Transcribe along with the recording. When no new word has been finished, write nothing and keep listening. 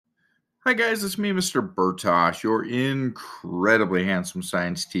Hi guys, it's me, Mr. Bertoch, your incredibly handsome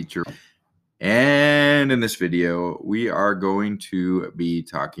science teacher. And in this video, we are going to be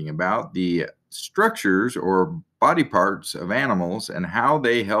talking about the structures or body parts of animals and how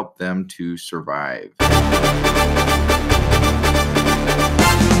they help them to survive.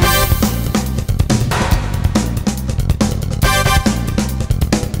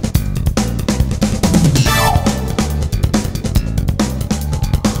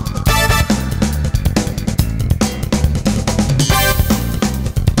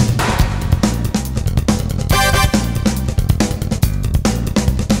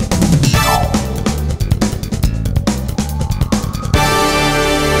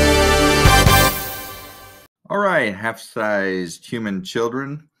 All right, half-sized human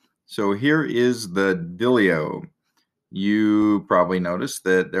children. So here is the dealio. You probably noticed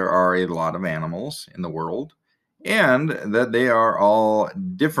that there are a lot of animals in the world and that they are all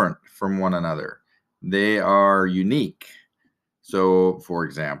different from one another. They are unique. So, for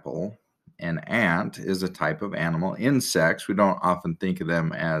example, an ant is a type of animal. Insects, we don't often think of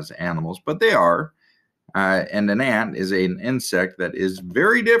them as animals, but they are. And an ant is an insect that is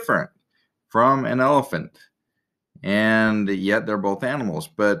very different from an elephant. And yet they're both animals.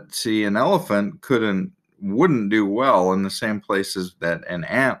 But see, an elephant wouldn't do well in the same places that an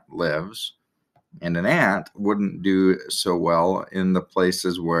ant lives, and an ant wouldn't do so well in the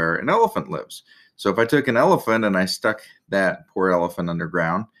places where an elephant lives. So if I took an elephant and I stuck that poor elephant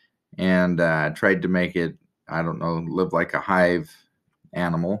underground and tried to make it, I don't know, live like a hive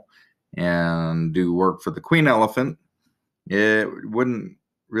animal and do work for the queen elephant, it wouldn't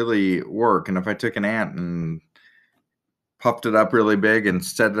really work. And if I took an ant and puffed it up really big and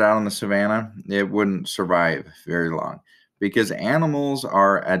set it out on the savannah, it wouldn't survive very long because animals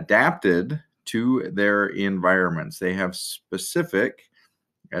are adapted to their environments. They have specifico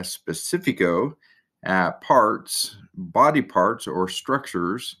parts, body parts, or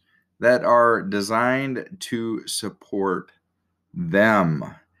structures that are designed to support them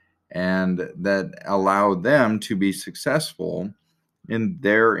and that allow them to be successful in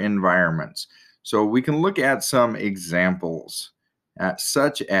their environments. So we can look at some examples,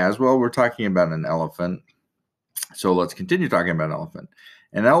 such as, well, we're talking about an elephant. So let's continue talking about an elephant.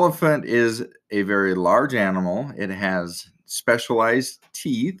 An elephant is a very large animal. It has specialized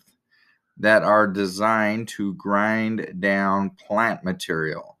teeth that are designed to grind down plant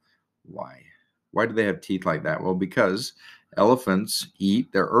material. Why? Why do they have teeth like that? Well, because elephants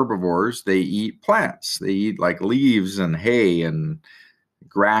they're herbivores. They eat plants. They eat like leaves and hay and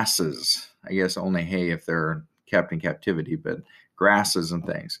grasses. I guess only hay if they're kept in captivity, but grasses and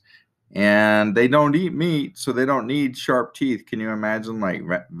things. And they don't eat meat, so they don't need sharp teeth. Can you imagine like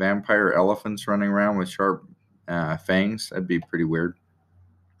vampire elephants running around with sharp fangs? That'd be pretty weird.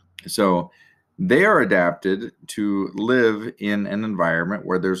 So they are adapted to live in an environment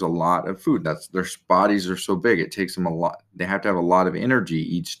where there's a lot of food. That's their bodies are so big. It takes them a lot. They have to have a lot of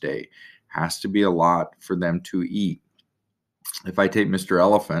energy each day. Has to be a lot for them to eat. If I take Mr.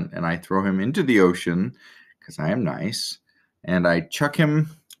 Elephant and I throw him into the ocean, because I am nice, and I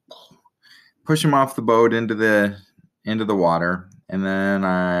push him off the boat into the water, and then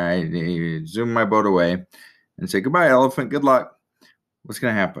I zoom my boat away and say, "Goodbye, elephant. Good luck." What's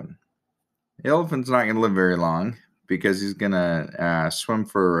going to happen? The elephant's not going to live very long because he's going to swim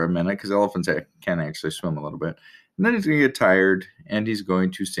for a minute, because elephants can actually swim a little bit. And then he's going to get tired, and he's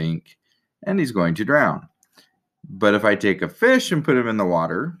going to sink, and he's going to drown. But if I take a fish and put him in the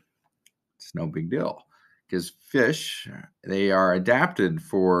water, it's no big deal, because fish, they are adapted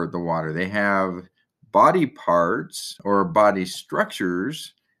for the water. They have body parts or body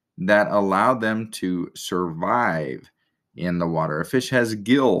structures that allow them to survive in the water. A fish has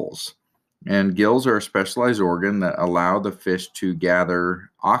gills, and gills are a specialized organ that allow the fish to gather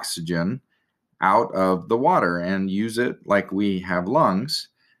oxygen out of the water and use it like we have lungs.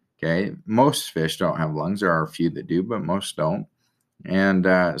 Okay, most fish don't have lungs. There are a few that do, but most don't. And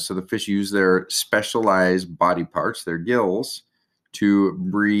so the fish use their specialized body parts, their gills, to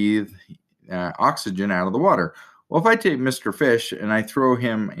breathe oxygen out of the water. Well, if I take Mr. Fish and I throw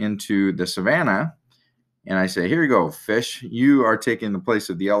him into the savannah and I say, "Here you go, fish, you are taking the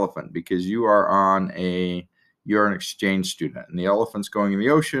place of the elephant because you're an exchange student, and the elephant's going in the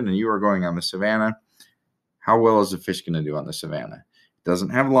ocean and you are going on the savannah." How well is the fish going to do on the savannah? It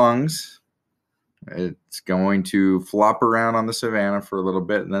doesn't have lungs. It's going to flop around on the savannah for a little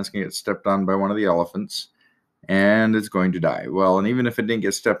bit, and then it's going to get stepped on by one of the elephants, and it's going to die. Well, and even if it didn't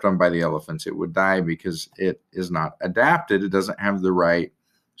get stepped on by the elephants, it would die because it is not adapted. It doesn't have the right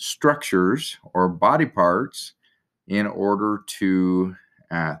structures or body parts in order to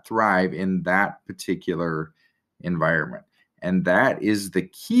thrive in that particular environment. And that is the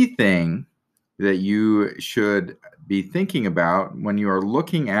key thing that you should be thinking about when you are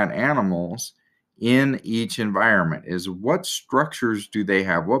looking at animals in each environment, is what structures do they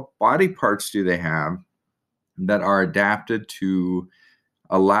have? What body parts do they have that are adapted to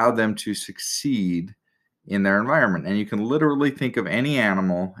allow them to succeed in their environment? And you can literally think of any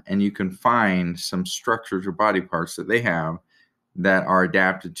animal and you can find some structures or body parts that they have that are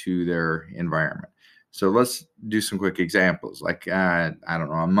adapted to their environment. So let's do some quick examples. Like, I don't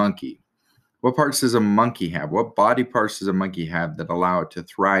know, a monkey. What parts does a monkey have? What body parts does a monkey have that allow it to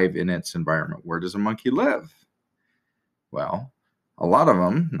thrive in its environment? Where does a monkey live? Well, a lot of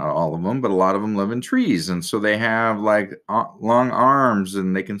them, not all of them, but a lot of them live in trees. And so they have like long arms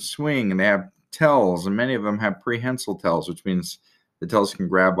and they can swing, and they have tails, and many of them have prehensile tails, which means the tails can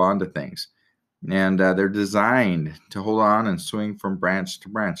grab onto things. And they're designed to hold on and swing from branch to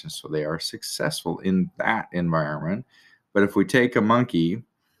branch. And so they are successful in that environment. But if we take a monkey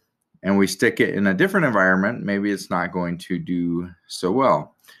and we stick it in a different environment, maybe it's not going to do so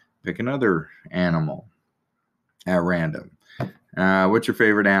well. Pick another animal at random. What's your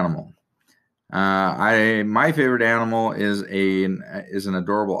favorite animal? My favorite animal is an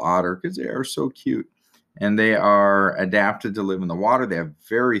adorable otter, because they are so cute, and they are adapted to live in the water. They have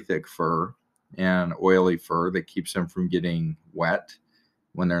very thick fur and oily fur that keeps them from getting wet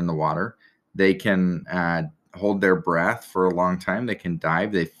when they're in the water. They can hold their breath for a long time. They can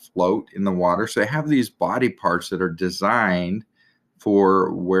dive. They float in the water. So they have these body parts that are designed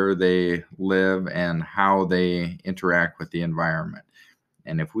for where they live and how they interact with the environment.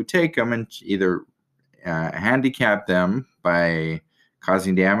 And if we take them and either handicap them by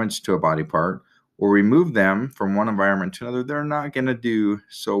causing damage to a body part, or remove them from one environment to another, they're not going to do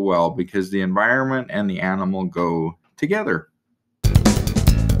so well, because the environment and the animal go together.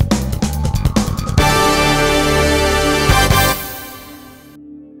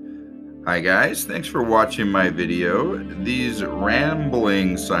 Hi guys, thanks for watching my video. These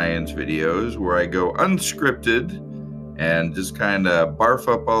rambling science videos where I go unscripted and just kind of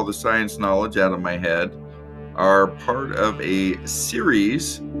barf up all the science knowledge out of my head are part of a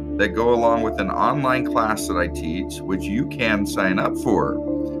series that go along with an online class that I teach, which you can sign up for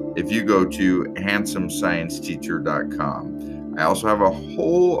if you go to handsomescienceteacher.com. I also have a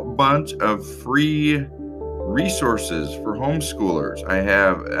whole bunch of free resources for homeschoolers. I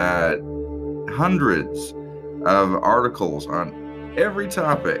have hundreds of articles on every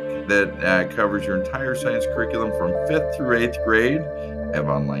topic that covers your entire science curriculum from 5th through 8th grade. I have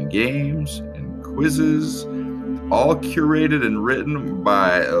online games and quizzes, all curated and written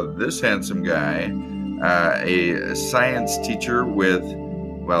by this handsome guy, a science teacher with,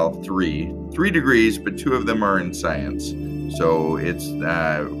 well, three degrees, but 2 of them are in science. So it's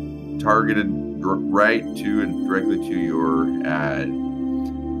targeted right to and directly to your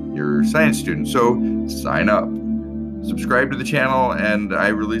science students. So sign up, subscribe to the channel, and I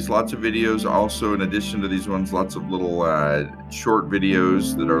release lots of videos. Also, in addition to these ones, lots of little short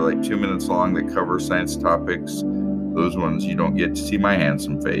videos that are like 2 minutes long that cover science topics. Those ones you don't get to see my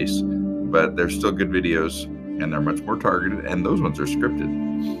handsome face, but they're still good videos, and they're much more targeted, and those ones are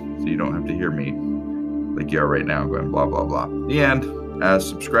scripted, so you don't have to hear me like you are right now going blah blah blah. The end.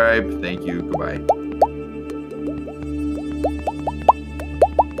 Subscribe. Thank you. Goodbye.